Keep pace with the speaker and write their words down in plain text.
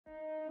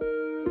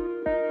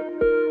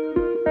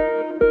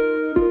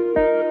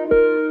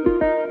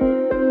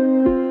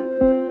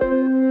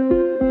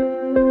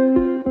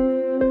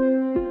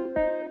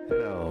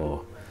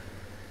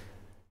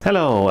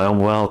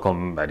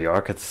welcome by the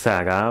Orchid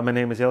Saga. My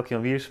name is Jan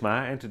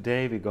Wiersma and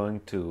today we're going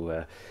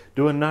to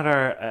do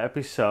another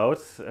episode,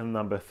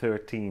 number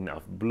 13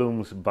 of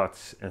Blooms,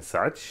 Buds and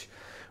Such,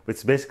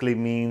 which basically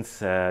means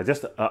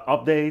just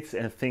updates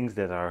and things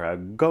that are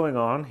going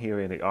on here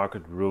in the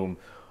orchid room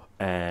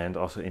and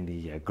also in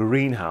the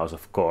greenhouse,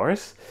 of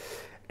course.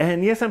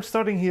 And yes, I'm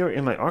starting here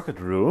in my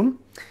orchid room.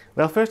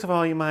 Well, first of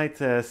all, you might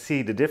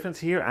see the difference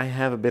here. I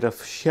have a bit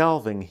of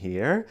shelving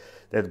here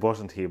that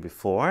wasn't here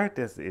before.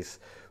 This is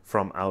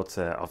from out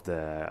of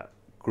the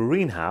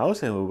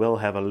greenhouse, and we will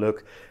have a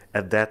look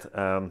at that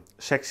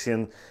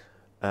section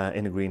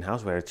in the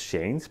greenhouse where it's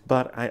changed.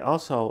 But I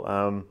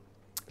also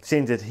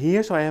changed it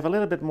here, so I have a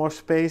little bit more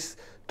space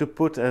to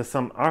put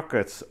some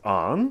orchids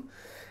on.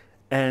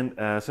 And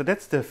so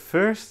that's the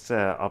first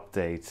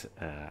update,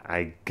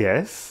 I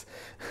guess.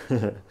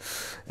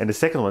 And the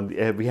second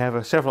one, we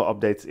have several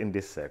updates in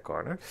this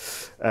corner.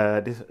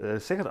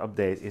 This second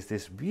update is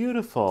this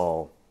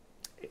beautiful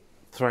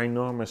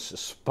trinormous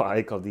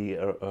spike of the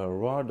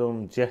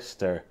Rawdon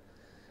Jester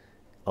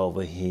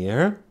over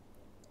here.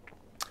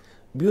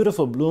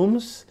 Beautiful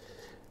blooms.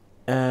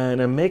 And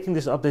I'm making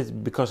this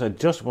update because I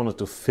just wanted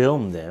to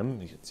film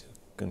them. You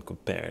can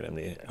compare them.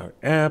 They are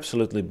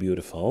absolutely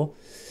beautiful.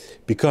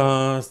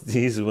 Because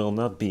these will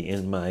not be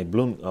in my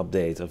bloom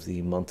update of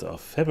the month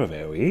of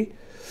February.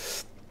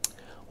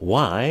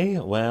 Why?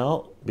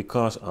 Well,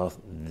 because of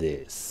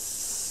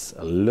this.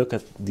 Look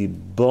at the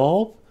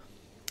bulb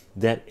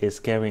that is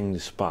carrying the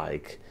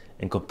spike,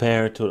 and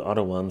compared to the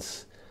other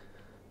ones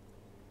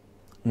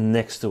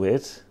next to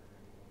it,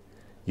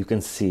 you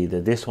can see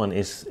that this one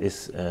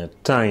is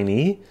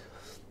tiny,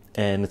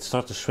 and it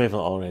starts to shrivel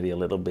already a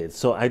little bit.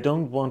 So I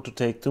don't want to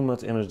take too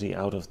much energy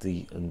out of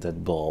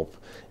that bulb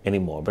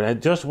anymore. But I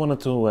just wanted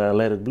to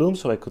let it bloom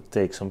so I could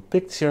take some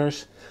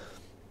pictures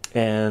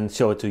and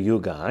show it to you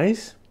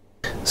guys.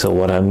 So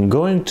what I'm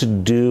going to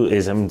do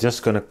is I'm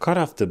just going to cut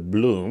off the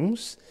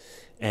blooms,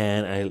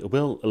 and I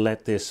will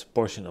let this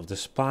portion of the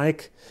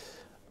spike.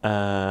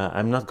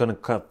 I'm not going to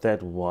cut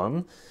that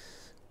one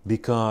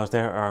because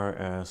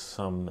there's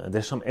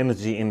some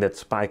energy in that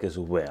spike as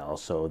well.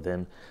 So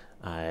then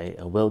I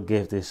will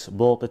give this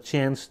bulb a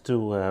chance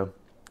to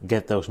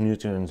get those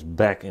nutrients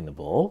back in the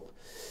bulb.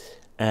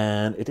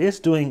 And it is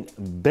doing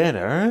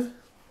better.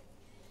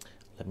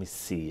 Let me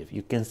see if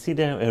you can see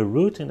there a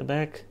root in the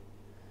back.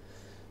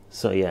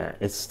 So yeah,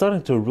 it's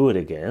starting to root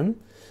again.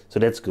 So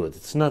that's good.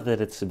 It's not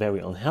that it's very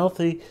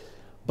unhealthy,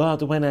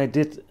 but when I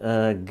did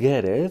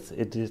get it,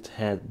 it did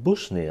had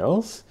bush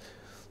snails,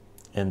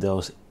 and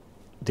those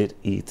did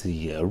eat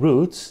the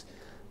roots.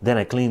 Then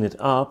I cleaned it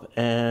up,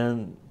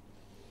 and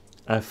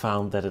I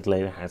found that it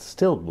later had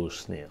still bush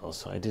snails,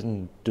 so I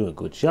didn't do a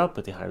good job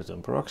with the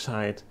hydrogen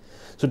peroxide.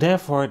 So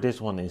therefore this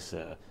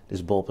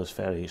bulb is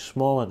very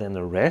smaller than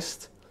the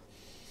rest,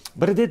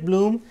 but it did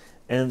bloom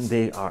and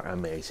they are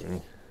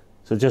amazing.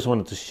 So just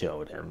wanted to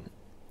show them.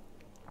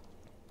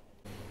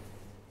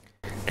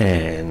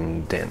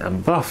 And then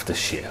above the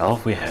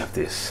shelf we have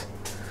this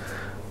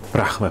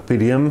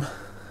Pragmapedium,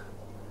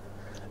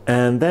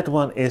 and that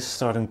one is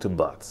starting to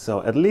bud.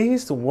 So at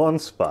least one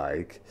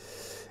spike.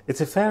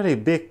 It's a fairly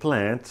big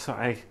plant, so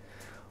I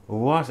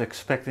was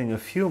expecting a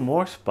few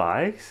more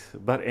spikes,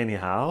 but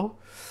anyhow,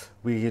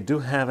 we do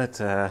have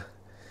it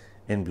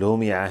in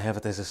bloom. Yeah, I have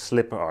it as a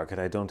slipper orchid.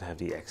 I don't have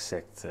the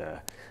exact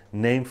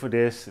name for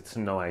this. It's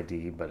no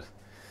ID, but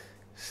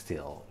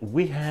still.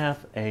 We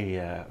have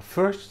a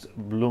first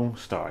bloom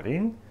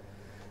starting,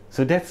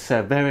 so that's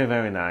very,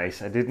 very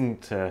nice. I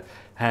didn't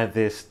have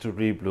this to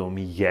rebloom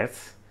yet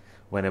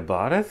when I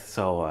bought it,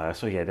 so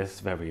yeah,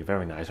 that's very,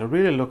 very nice. I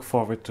really look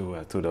forward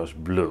to those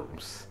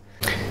blooms.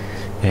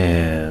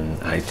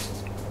 And I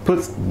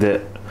put the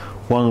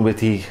one with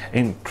the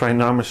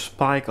trinormous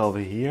spike over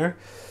here.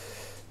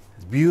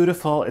 It's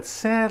beautiful. It's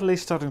sadly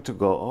starting to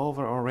go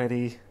over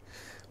already,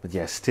 but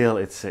yeah, still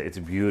it's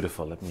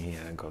beautiful. Let me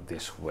go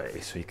this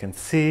way so you can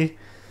see.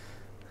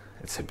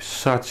 It's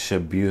such a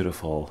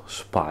beautiful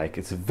spike.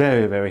 It's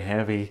very, very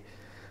heavy,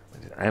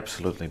 but it's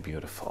absolutely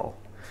beautiful.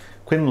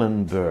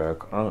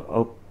 Quinlanburg,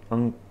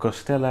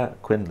 Ansellia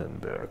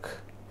Quinlanburg.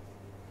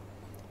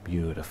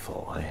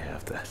 Beautiful. I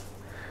have the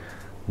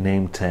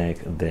name tag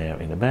there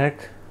in the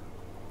back.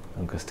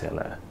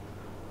 Ansellia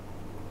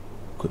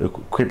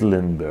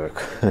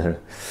Quinlanburg.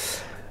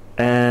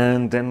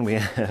 And then we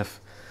have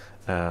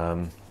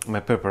my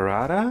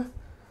Purpurata.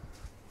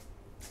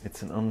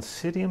 It's an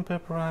Oncidium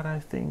Purpurata, I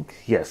think.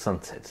 Yes,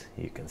 Sunset.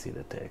 You can see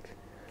the tag.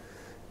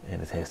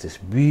 And it has this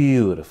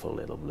beautiful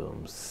little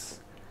blooms.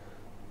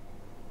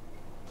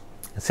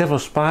 Several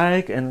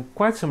spikes and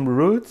quite some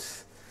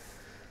roots.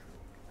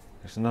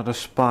 There's another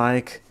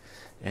spike,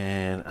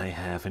 and I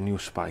have a new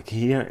spike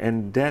here,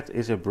 and that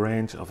is a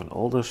branch of an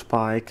older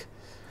spike.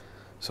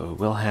 So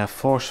we'll have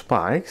 4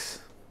 spikes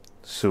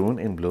soon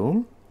in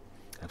bloom.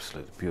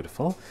 Absolutely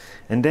beautiful.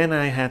 And then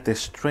I had this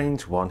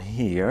strange one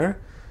here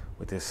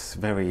with this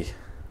very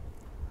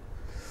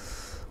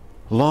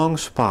long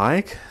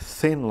spike,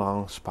 thin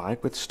long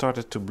spike, which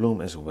started to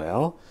bloom as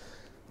well.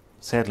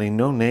 Sadly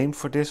no name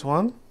for this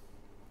one.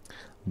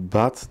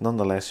 but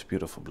nonetheless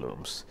beautiful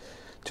blooms.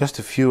 Just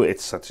a few.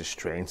 It's such a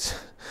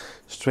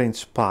strange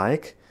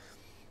spike.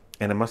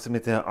 And I must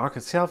admit, the orchid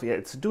itself, yeah,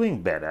 it's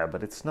doing better,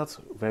 but it's not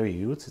very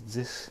huge. It's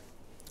this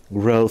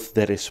growth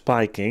that is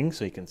spiking,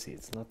 so you can see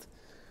it's not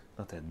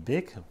that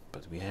big,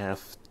 but we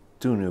have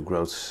 2 new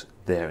growths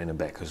there in the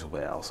back as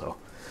well. So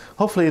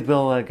hopefully it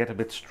will get a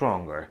bit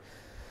stronger.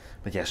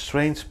 But yeah,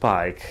 strange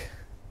spike.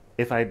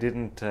 If I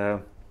didn't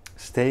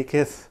stake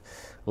it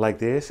like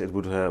this, it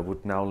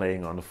would now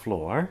laying on the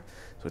floor.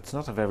 So it's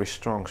not a very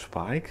strong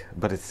spike,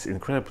 but it's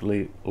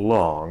incredibly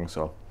long.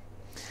 So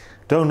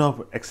don't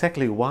know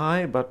exactly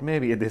why, but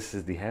maybe this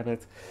is the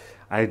habit.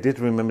 I did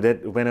remember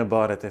that when I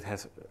bought it, it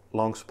has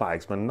long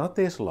spikes, but not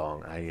this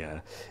long,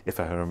 if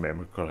I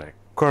remember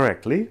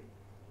correctly.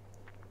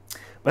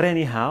 But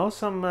anyhow,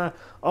 some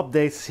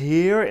updates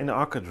here in the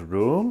orchid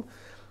room.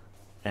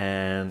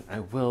 And I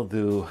will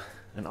do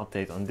an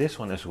update on this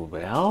one as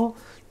well.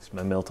 It's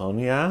my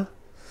miltoniopsis.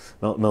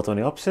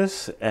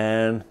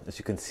 And as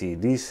you can see,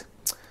 these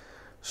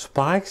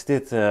spikes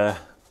did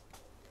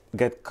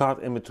get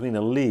caught in between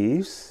the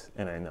leaves.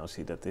 And I now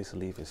see that this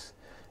leaf is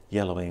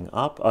yellowing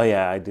up. Oh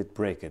yeah, I did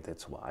break it,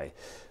 that's why.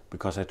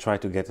 Because I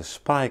tried to get the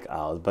spike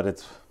out,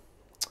 but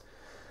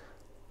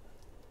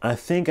I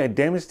think I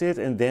damaged it,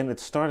 and then it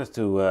started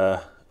to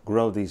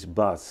grow these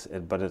buds,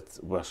 but it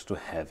was too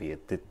heavy.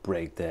 It did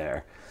break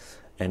there.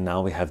 And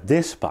now we have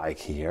this spike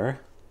here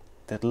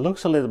that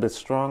looks a little bit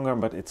stronger,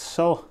 but it's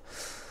so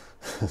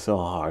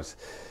hard.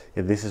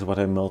 Yeah, this is what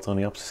a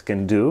miltoniopsis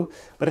can do.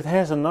 But it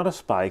has another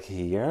spike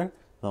here,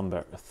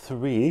 number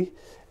 3,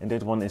 and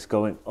that one is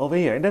going over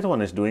here, and that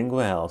one is doing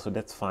well, so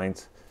that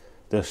finds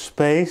the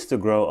space to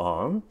grow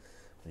on.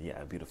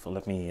 Yeah, beautiful.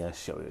 Let me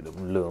show you the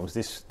blooms.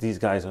 These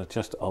guys are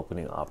just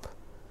opening up.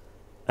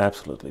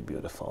 Absolutely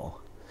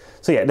beautiful.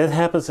 So yeah, that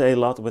happens a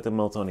lot with the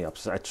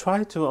miltoniopsis. I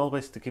try to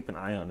always to keep an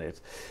eye on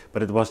it,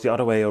 but it was the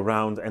other way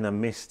around and I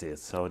missed it.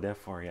 So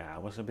therefore, yeah, I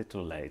was a bit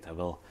too late. I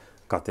will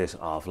cut this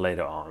off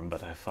later on,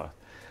 but I thought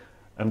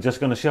I'm just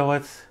going to show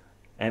it.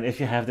 And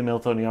if you have the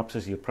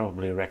miltoniopsis, you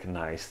probably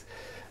recognized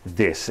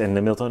this. And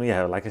the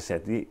miltonia, like I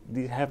said,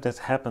 they have that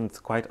happened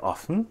quite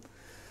often,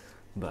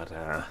 but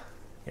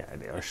yeah,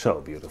 they are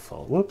so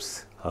beautiful.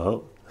 Whoops.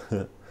 Oh,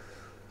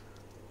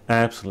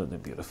 absolutely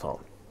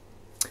beautiful.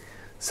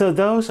 So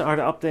those are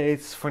the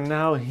updates for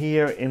now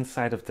here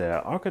inside of the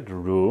orchid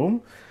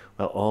room.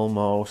 Well,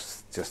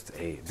 almost just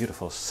a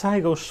beautiful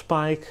SaGa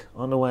spike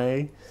on the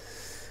way.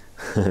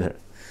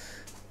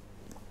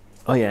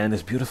 Oh yeah, and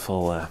this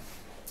beautiful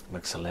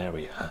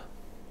Maxillaria.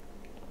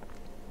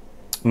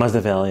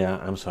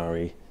 Masdevallia, I'm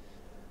sorry.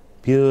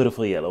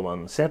 Beautiful yellow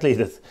one. Sadly,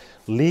 that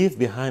leaf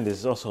behind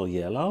is also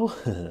yellow.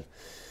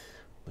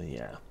 But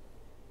yeah,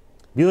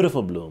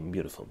 beautiful bloom,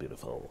 beautiful,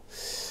 beautiful.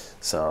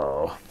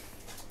 So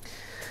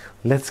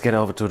let's get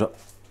over to the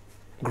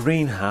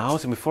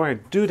greenhouse. And before I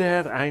do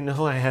that, I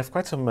know I have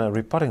quite some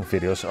repotting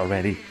videos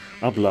already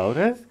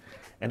uploaded,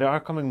 and there are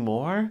coming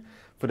more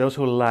for those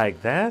who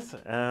like that.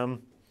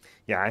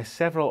 Yeah, I have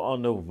several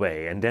on the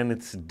way, and then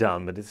it's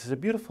done. But this is a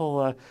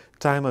beautiful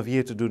time of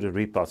year to do the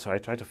repot, so I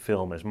try to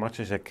film as much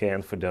as I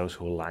can for those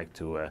who like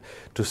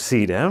to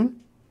see them.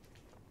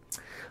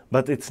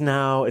 But it's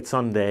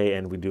Sunday,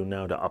 and we do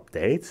now the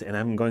updates, and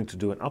I'm going to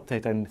do an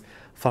update I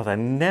thought I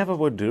never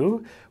would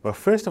do. Well,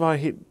 first of all,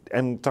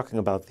 I'm talking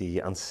about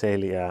the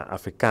Ansellia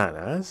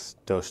Africanas,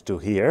 those two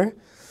here.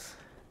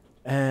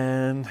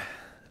 And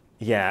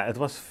yeah, it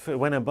was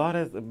when I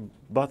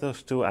bought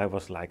those two, I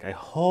was like, I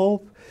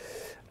hope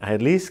I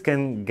at least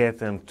can get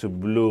them to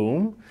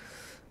bloom.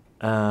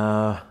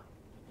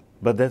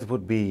 But that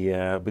would be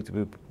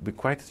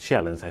quite a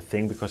challenge, I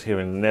think, because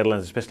here in the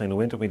Netherlands, especially in the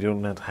winter, we do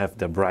not have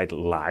the bright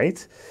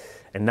light.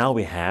 And now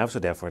we have, so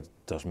therefore it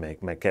does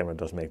my camera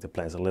does make the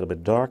plants a little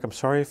bit dark. I'm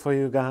sorry for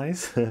you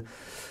guys.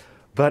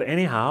 But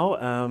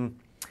anyhow,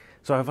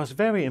 so I was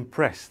very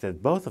impressed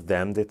that both of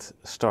them did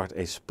start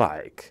a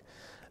spike.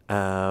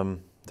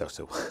 Those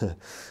two.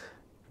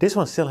 This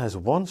one still has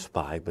one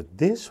spike, but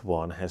this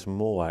one has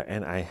more.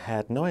 And I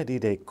had no idea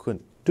they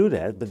could do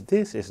that, but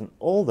this is an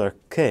older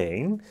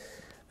cane.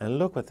 And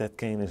look what that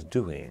cane is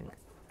doing.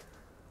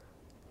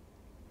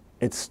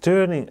 It's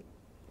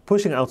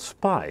pushing out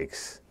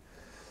spikes.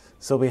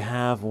 So we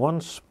have one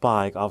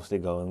spike obviously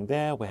going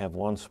there, we have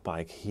one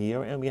spike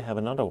here, and we have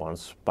another one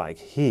spike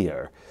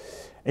here.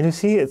 And you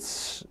see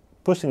it's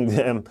pushing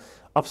them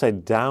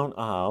upside down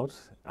out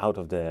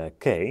of the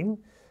cane,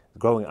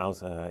 growing out,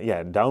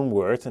 yeah,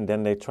 downwards, and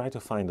then they try to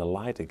find the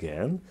light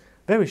again.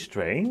 Very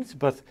strange,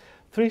 but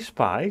 3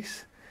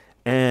 spikes,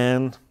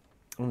 and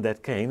on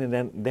that cane, and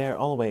then there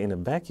all the way in the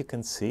back you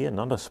can see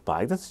another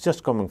spike that's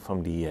just coming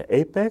from the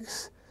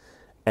apex,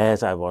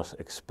 as I was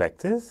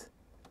expected.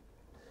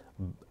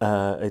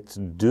 It's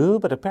due,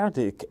 but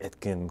apparently it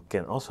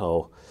can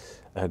also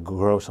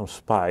grow some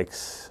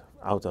spikes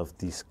out of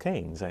these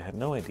canes. I had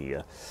no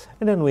idea.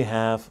 And then we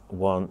have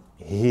one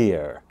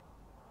here.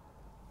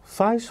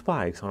 5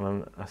 spikes on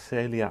an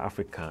Ansellia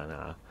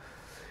Africana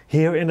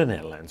here in the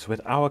Netherlands with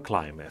our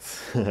climate.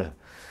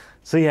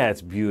 So yeah,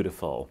 it's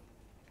beautiful.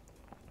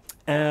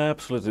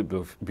 absolutely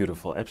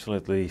beautiful,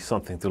 absolutely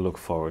something to look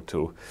forward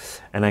to.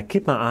 And I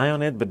keep my eye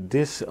on it, but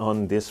this,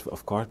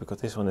 of course, because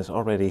this one is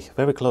already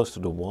very close to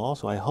the wall,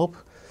 so I hope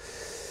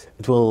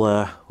it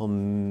will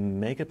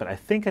make it, but I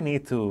think I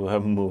need to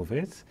move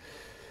it.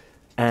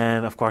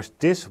 And of course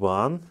this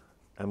one,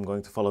 I'm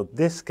going to follow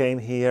this cane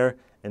here,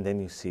 and then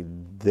you see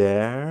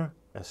there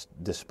as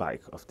the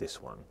spike of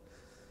this one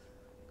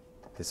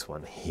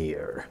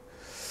here.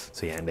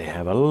 So yeah, and they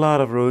have a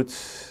lot of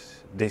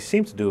roots. They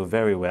seem to do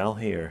very well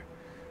here.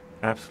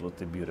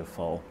 Absolutely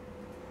beautiful.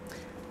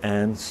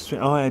 And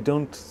oh, I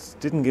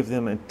didn't give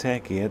them a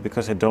tag yet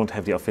because I don't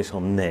have the official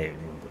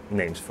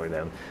names for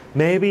them.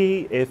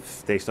 Maybe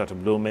if they start to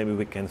bloom, maybe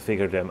we can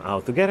figure them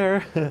out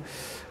together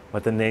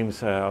what the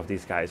names of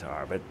these guys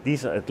are. But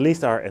these at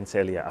least are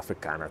Ansellia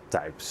Africana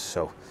types,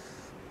 so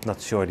not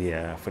sure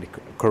for the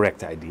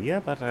correct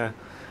idea, but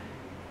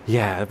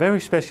yeah, a very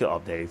special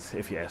update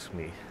if you ask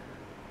me.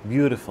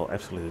 Beautiful,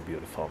 absolutely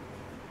beautiful.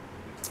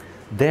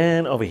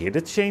 Then over here, the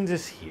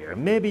changes here.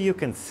 Maybe you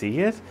can see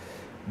it,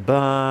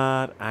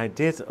 but I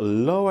did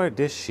lower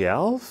this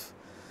shelf,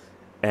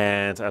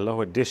 and I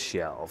lowered this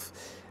shelf.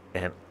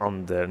 And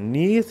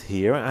underneath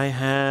here, I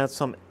had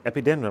some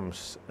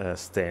epidendrums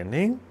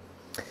standing,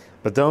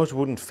 but those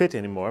wouldn't fit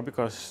anymore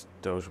because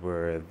those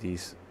were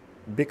these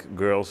big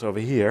girls over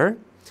here.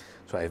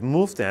 So I've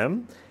moved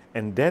them,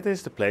 and that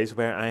is the place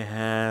where I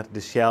had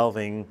the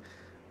shelving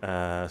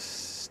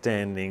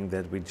standing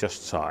that we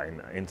just saw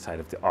inside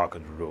of the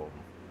orchid room.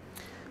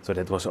 So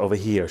that was over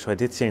here, so I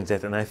did change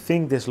that, and I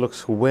think this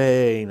looks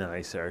way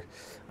nicer.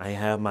 I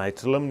have my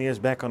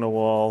Tolumnius back on the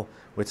wall,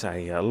 which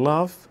I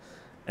love,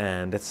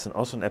 and that's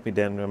also an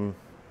epidendrum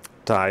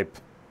type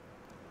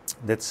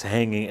that's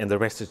hanging, and the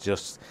rest is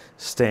just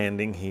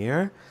standing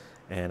here,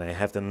 and I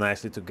have them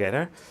nicely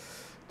together.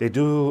 They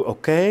do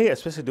okay,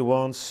 especially the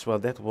ones, well,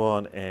 that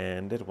one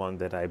and that one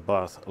that I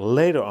bought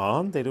later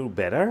on, they do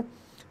better.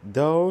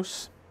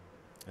 Those,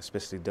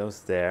 especially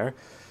those there,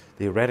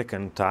 the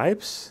Radicant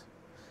types,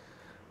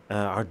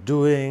 are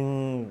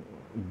doing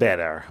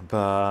better,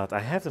 but I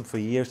have them for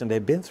years and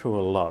they've been through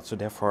a lot, so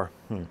therefore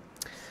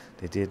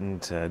they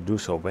didn't do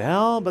so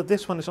well, but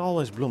this one is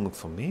always blooming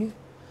for me,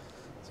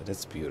 so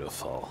that's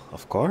beautiful,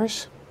 of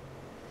course.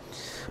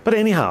 But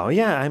anyhow,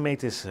 yeah, I made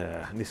this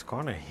this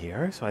corner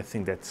here, so I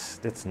think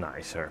that's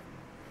nicer.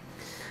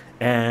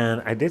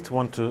 And I did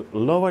want to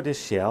lower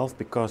this shelf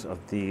because of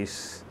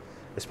these,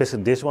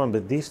 especially this one,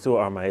 but these two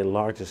are my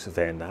largest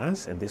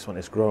vandas, and this one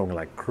is growing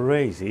like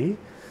crazy.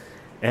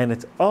 And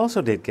it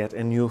also did get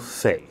a new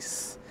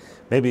vase.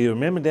 Maybe you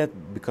remember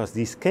that because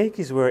these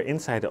keikis were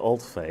inside the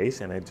old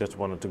vase, and I just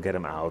wanted to get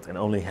them out and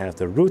only have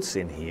the roots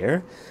in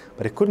here,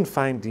 but I couldn't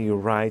find the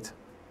right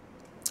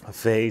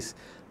vase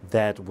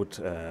that would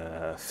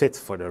fit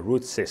for the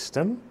root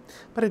system,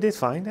 but I did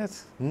find that.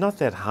 Not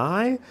that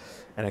high,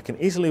 and I can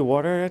easily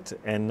water it,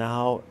 and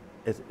now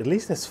at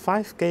least there's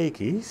 5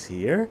 keikis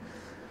here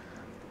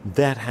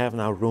that have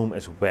now room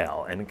as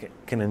well and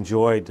can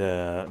enjoy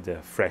the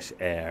fresh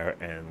air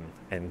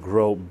and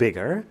grow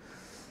bigger.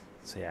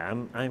 So yeah,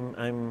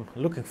 I'm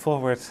looking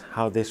forward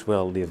how this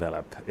will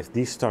develop. If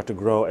these start to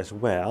grow as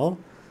well,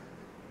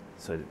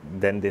 so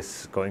then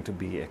this is going to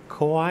be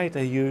quite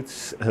a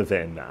huge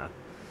vanda.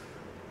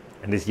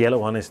 And this yellow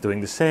one is doing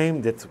the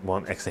same. That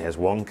one actually has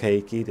 1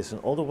 keiki. This is an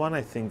older one.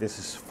 I think this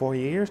is 4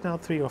 years now,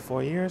 3 or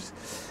 4 years.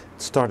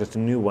 Started a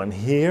new one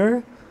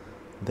here,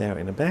 there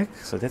in the back.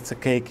 So that's a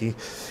keiki.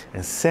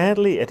 And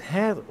sadly, it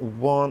had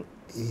one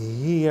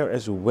here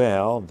as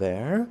well,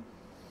 there.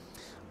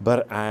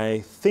 But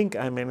I think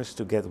I managed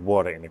to get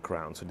water in the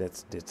crown, so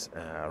that did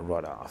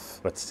rot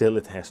off. But still,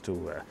 it has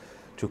two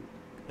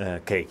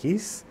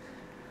keikis.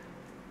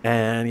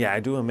 And yeah, I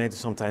do imagine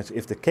sometimes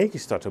if the keikis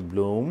start to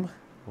bloom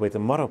with the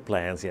mother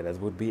plants, yeah, that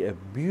would be a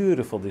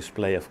beautiful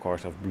display, of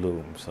course, of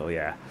bloom. So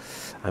yeah,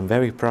 I'm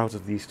very proud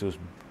of these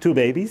two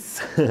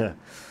babies. Yeah,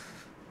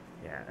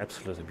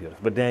 absolutely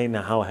beautiful. But they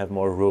now have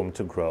more room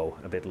to grow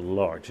a bit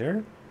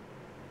larger.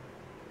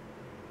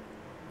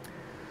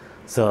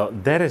 So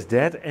that is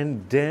that.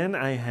 And then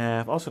I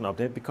have also an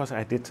update because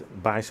I did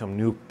buy some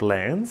new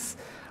plants.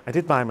 I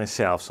did buy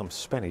myself some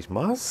Spanish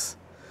moss,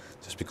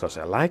 just because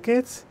I like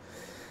it.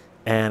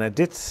 And I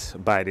did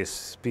buy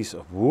this piece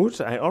of wood.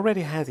 I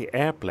already had the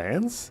air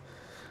plants,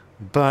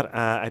 but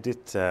I did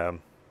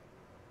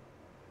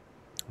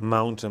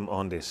mount them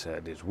on this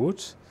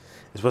wood.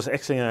 It was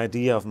actually an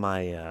idea of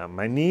my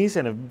my niece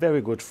and a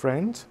very good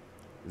friend.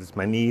 It's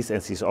my niece,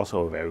 and she's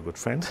also a very good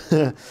friend.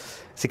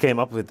 She came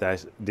up with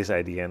this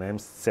idea, and I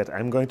said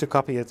I'm going to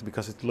copy it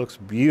because it looks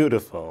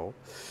beautiful.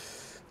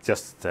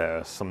 Just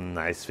some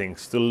nice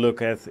things to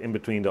look at in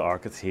between the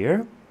orchids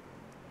here.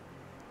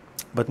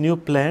 But new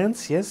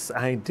plants, yes,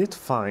 I did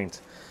find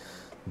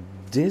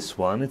this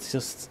one. It's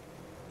just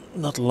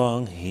not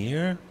long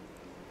here.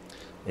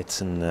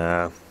 It's an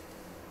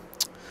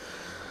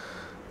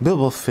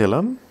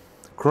Bulbophyllum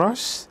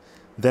cross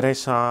that I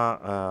saw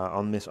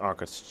on Miss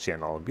Orchid's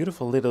channel.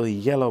 Beautiful little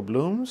yellow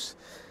blooms,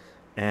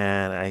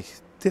 and I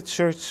did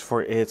search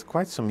for it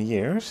quite some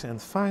years, and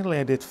finally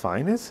I did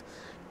find it.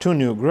 2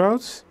 new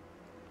growths,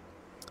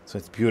 So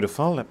it's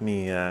beautiful. Let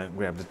me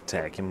grab the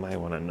tag. You might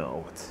want to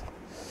know it.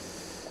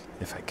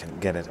 If I can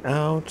get it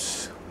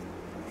out.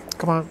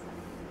 Come on.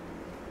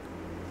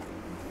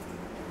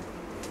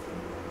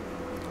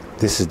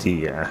 This is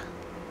the...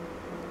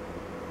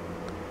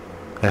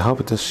 I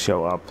hope it does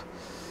show up.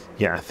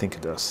 Yeah, I think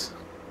it does.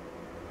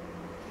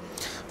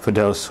 For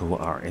those who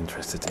are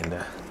interested in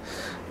the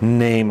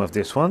name of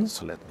this one.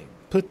 So let me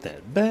put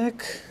that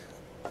back.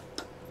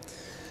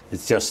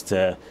 It's just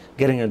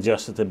getting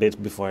adjusted a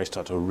bit before I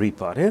start to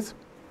repot it.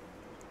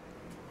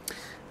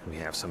 We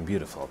have some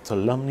beautiful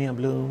Tolomnia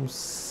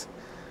blooms.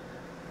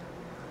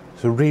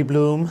 To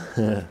rebloom.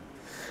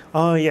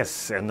 Oh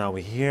yes, and now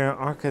we hear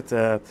Orchid,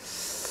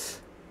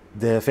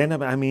 the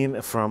venom, I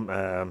mean, from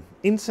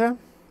Insa.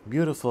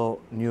 Beautiful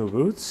new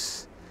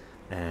roots.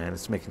 And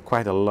it's making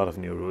quite a lot of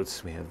new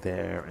roots. We have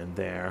there and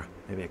there.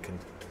 Maybe I can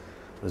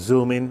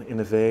zoom in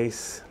the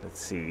vase. Let's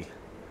see.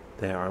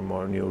 There are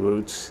more new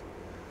roots.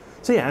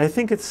 So yeah, I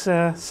think it's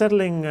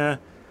settling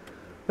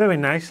very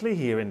nicely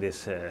here in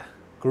this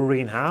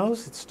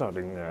greenhouse. It's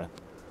starting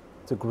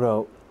to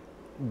grow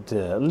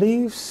the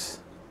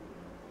leaves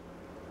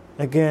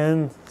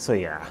again. So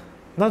yeah,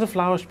 not a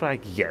flower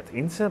spike yet,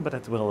 Insa, but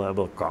it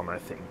will come, I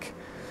think.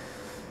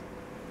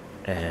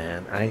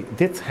 And I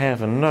did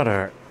have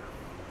another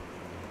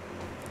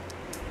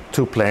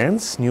two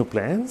plants, new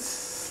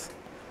plants.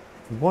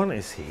 One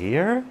is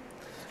here.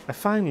 I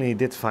finally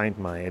did find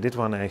my, I did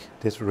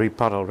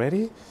repot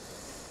already.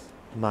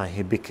 My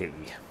hibiki.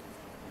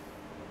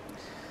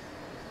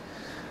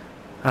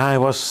 I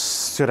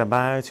was, should I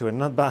buy it, should I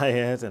not buy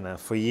it? And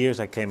for years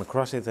I came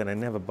across it and I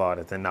never bought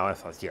it. And now I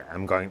thought, yeah,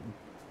 I'm gonna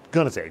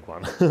take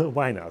one.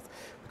 Why not?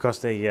 Because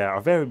they are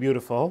very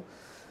beautiful.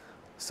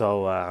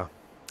 So,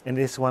 and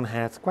this one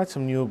had quite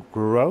some new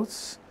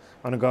growths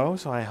on the go.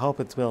 So I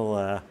hope it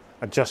will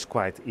adjust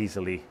quite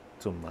easily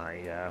to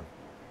my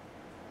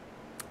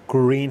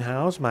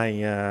greenhouse,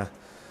 my,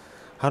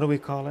 how do we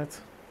call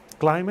it?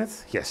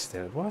 Climate. Yes,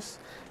 there it was.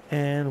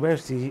 And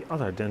where's the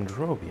other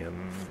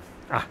dendrobium?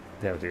 Ah,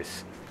 there it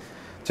is.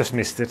 Just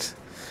missed it.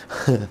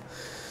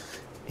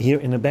 Here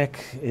in the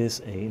back is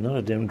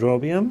another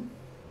dendrobium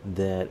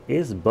that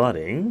is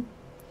budding.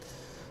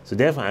 So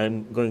therefore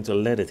I'm going to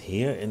let it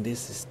here. And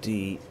this is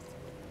the,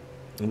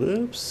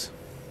 whoops,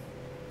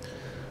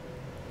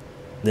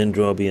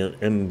 Dendrobium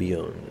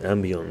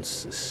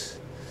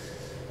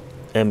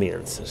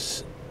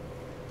ambiensis.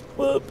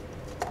 Whoop.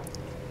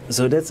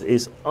 So that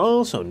is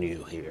also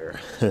new here.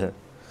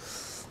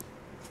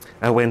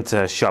 I went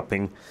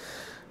shopping,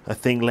 I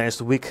think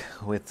last week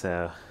with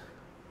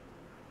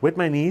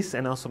my niece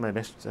and also my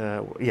best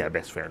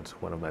friend,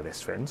 one of my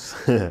best friends,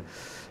 and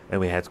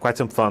we had quite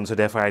some fun. So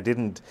therefore, I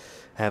didn't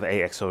have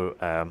a actual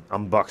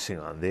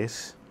unboxing on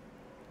this,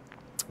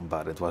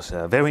 but it was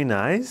very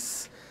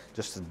nice,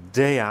 just a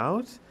day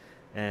out.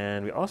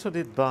 And we also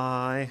did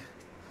buy.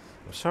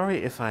 I'm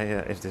sorry if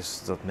this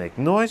does not make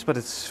noise, but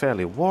it's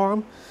fairly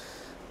warm.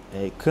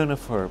 A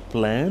conifer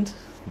plant,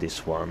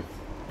 this one,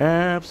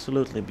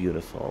 absolutely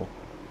beautiful,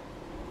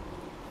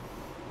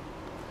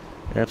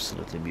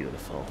 absolutely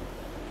beautiful.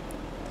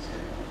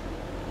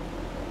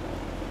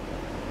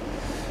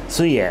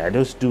 So yeah,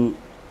 those two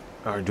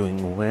are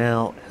doing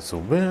well as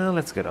well.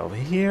 Let's get over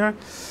here.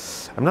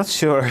 I'm not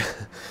sure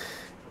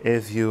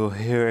if you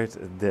heard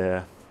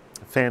the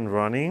fan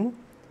running.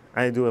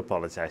 I do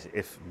apologize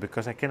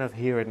because I cannot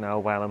hear it now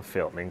while I'm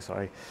filming, so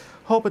I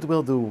hope it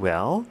will do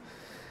well.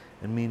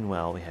 And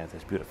meanwhile, we have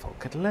this beautiful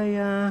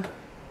Cattleya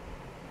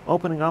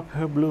opening up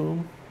her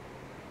bloom.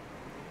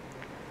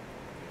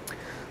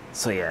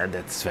 So yeah,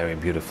 that's very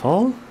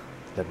beautiful.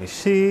 Let me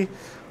see.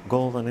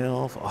 Golden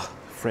Elf. Oh,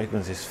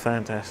 fragrance is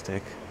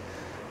fantastic.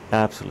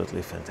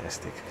 Absolutely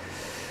fantastic.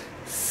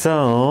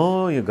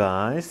 So, you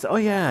guys. Oh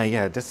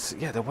yeah,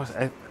 there was.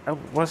 I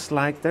was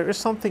like, there is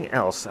something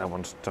else I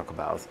want to talk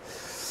about.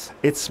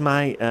 It's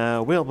my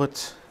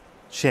Wilbert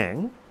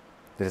Chang.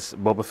 This is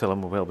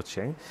Bobophyllum Wilbert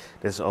Chang.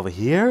 This is over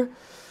here.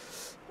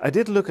 I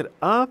did look it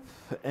up,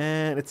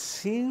 and it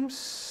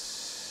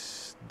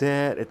seems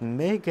that it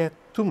may get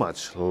too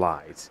much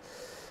light,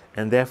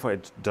 and therefore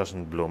it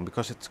doesn't bloom,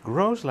 because it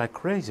grows like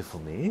crazy for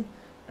me.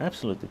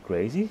 Absolutely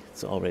crazy.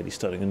 It's already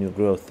starting a new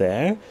growth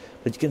there,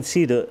 but you can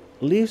see the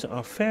leaves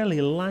are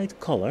fairly light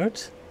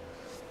colored,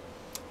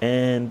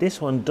 and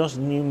this one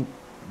doesn't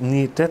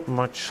need that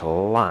much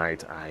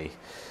light, I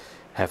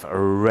have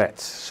read.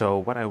 So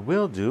what I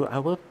will do, I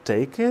will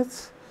take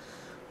it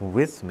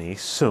with me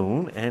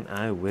soon and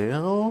I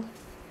will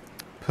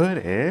put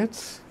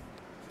it,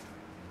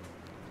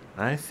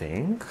 I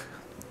think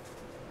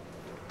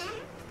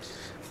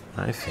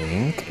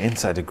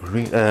inside the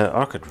green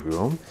orchid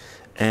room,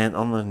 and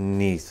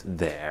underneath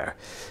there.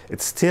 It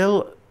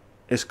still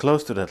is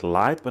close to that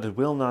light, but it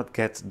will not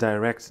get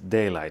direct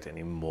daylight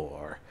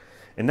anymore.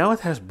 And now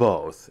it has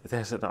both. It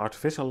has an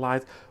artificial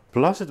light,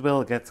 plus it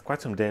will get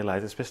quite some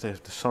daylight, especially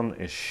if the sun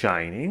is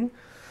shining.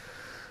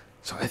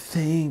 So I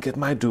think it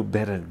might do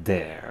better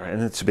there.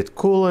 And it's a bit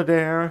cooler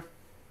there.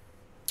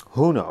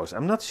 Who knows?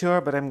 I'm not sure,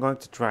 but I'm going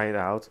to try it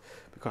out,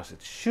 because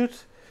it should,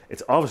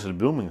 it's obviously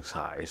blooming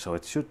size, so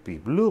it should be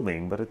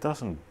blooming, but it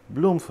doesn't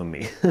bloom for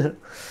me.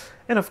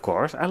 And of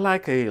course, I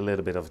like a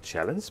little bit of a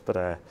challenge,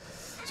 but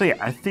so yeah,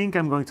 I think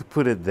I'm going to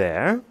put it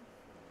there.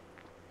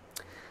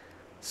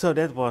 So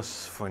that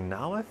was for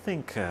now, I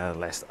think,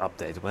 last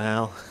update.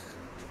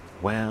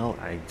 Well,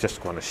 I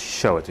just want to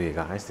show it to you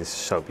guys. This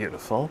is so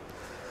beautiful.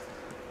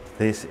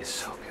 This is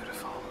so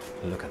beautiful.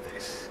 Look at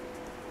this.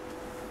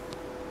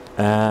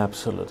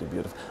 Absolutely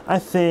beautiful. I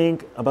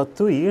think about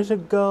 2 years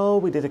ago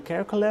we did a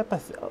care collab.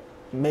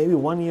 Maybe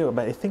 1 year,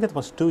 but I think it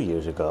was 2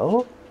 years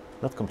ago.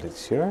 Not completely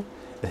sure.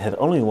 It had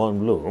only one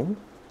bloom.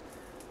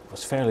 It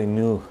was fairly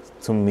new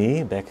to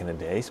me back in the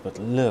days, but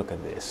look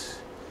at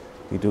this.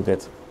 We do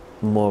get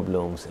more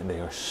blooms and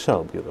they are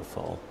so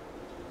beautiful.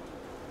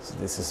 So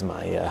this is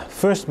my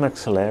first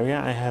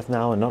Maxillaria. I have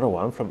now another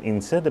one from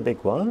Inse, the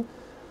big one.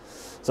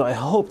 So I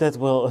hope that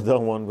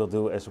one will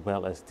do as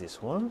well as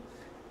this one.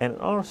 And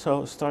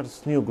also started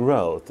new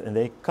growth, and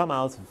they come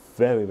out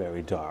very,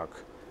 very dark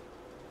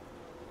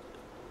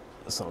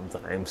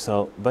sometimes.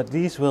 So, but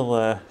these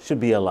will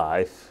should be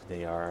alive.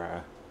 They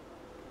are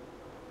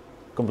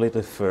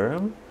completely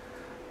firm.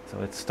 So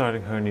it's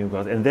starting her new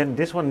growth, and then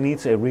this one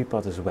needs a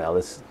repot as well.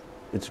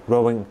 It's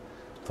growing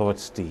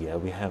towards the.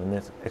 We have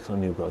an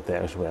excellent new growth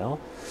there as well,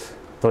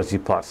 towards the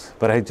pot.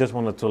 But I just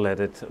wanted to let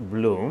it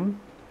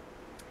bloom.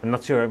 I'm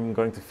not sure I'm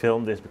going to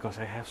film this because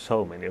I have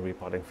so many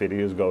repotting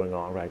videos going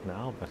on right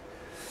now, but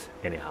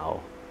anyhow,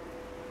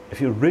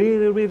 if you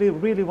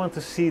really want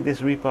to see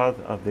this repot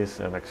of this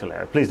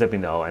Maxillaria, please let me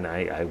know and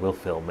I will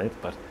film it.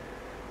 But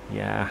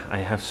yeah, I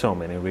have so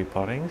many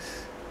repottings.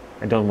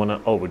 I don't want to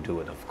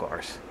overdo it, of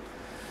course.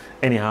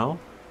 Anyhow,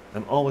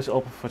 I'm always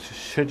open for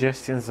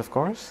suggestions, of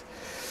course.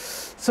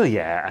 So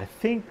yeah, I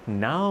think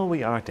now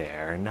we are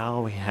there.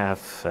 Now we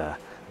have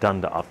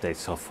done the update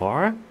so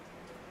far.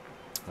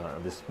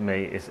 This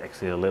May is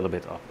actually a little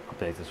bit of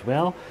update as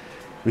well.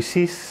 We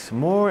see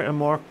more and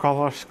more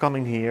colors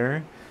coming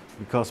here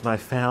because my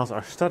phals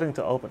are starting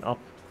to open up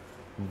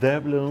their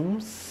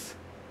blooms.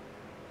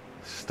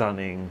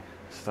 Stunning,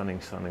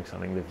 stunning, stunning,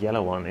 stunning. The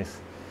yellow one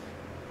is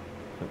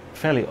a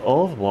fairly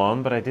old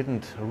one, but I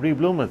didn't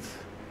rebloom it.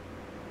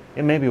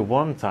 And maybe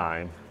one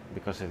time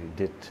because it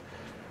did.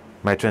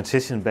 My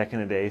transition back in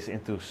the days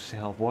into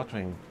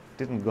self-watering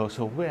didn't go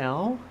so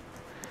well.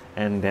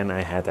 And then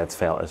I had that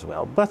phal as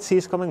well. But she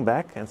is coming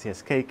back and she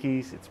has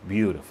keikis. It's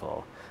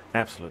beautiful.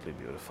 Absolutely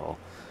beautiful.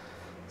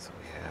 So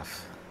we have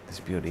this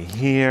beauty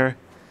here.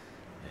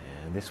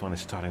 And this one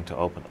is starting to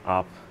open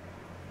up.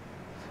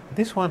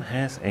 This one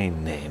has a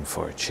name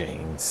for a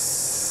change.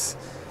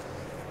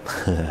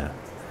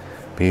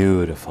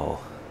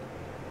 Beautiful.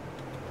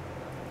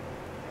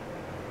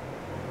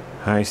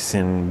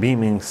 Hyacinth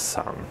Beaming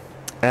Sun.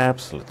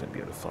 Absolutely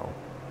beautiful.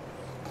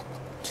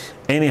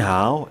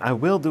 Anyhow, I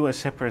will do a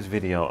separate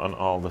video on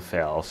all the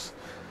phals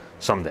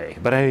someday.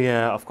 But I,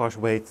 of course,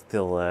 wait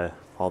till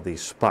all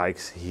these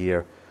spikes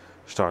here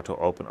start to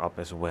open up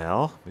as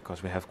well.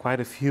 Because we have quite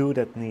a few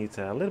that need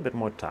a little bit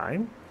more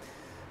time.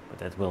 But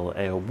that will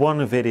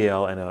one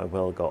video and I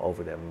will go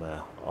over them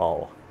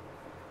all.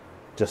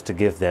 Just to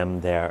give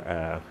them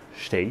their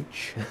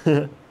stage.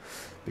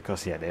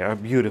 Because, yeah, they are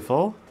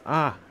beautiful.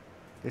 Ah,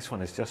 this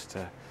one is just...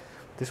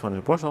 this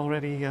one was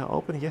already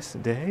open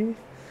yesterday.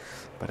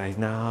 But I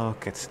now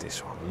catch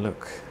this one.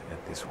 Look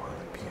at this one,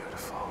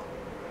 beautiful.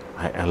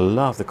 I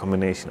love the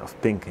combination of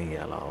pink and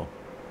yellow.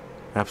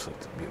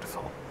 Absolutely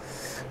beautiful.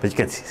 But you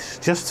can see it's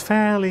just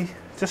fairly,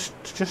 just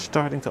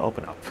starting to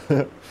open up.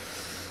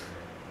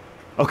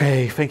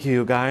 Okay, thank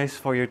you guys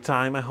for your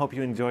time. I hope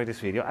you enjoyed this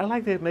video. I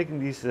like making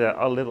these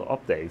little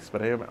updates,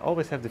 but I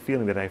always have the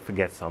feeling that I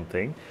forget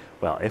something.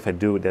 Well, if I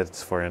do,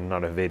 that's for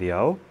another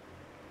video.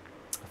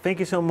 Thank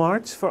you so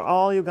much for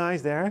all you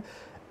guys there.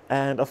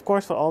 And of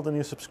course for all the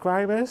new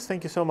subscribers,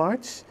 thank you so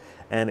much.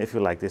 And if you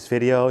like this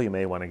video, you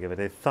may want to give it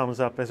a thumbs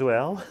up as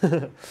well.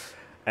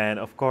 And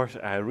of course,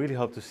 I really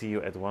hope to see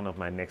you at one of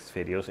my next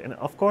videos. And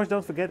of course,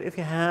 don't forget, if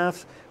you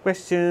have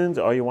questions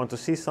or you want to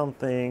see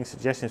something,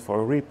 suggestions for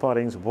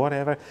repottings,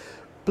 whatever,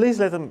 please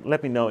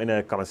let me know in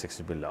the comment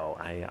section below.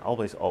 I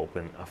always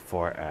open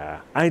for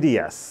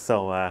ideas.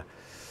 So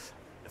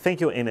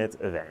thank you in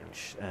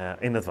advance.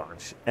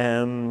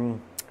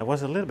 I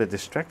was a little bit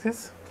distracted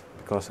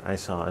because I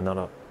saw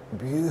another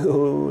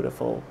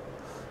beautiful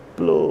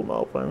bloom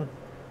open,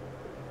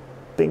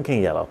 pink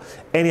and yellow.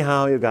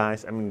 Anyhow, you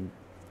guys, I'm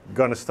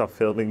gonna stop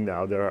filming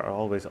now. There are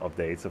always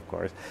updates, of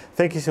course.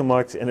 Thank you so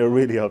much, and I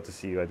really hope to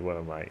see you at one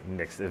of my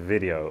next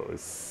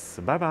videos.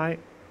 Bye bye.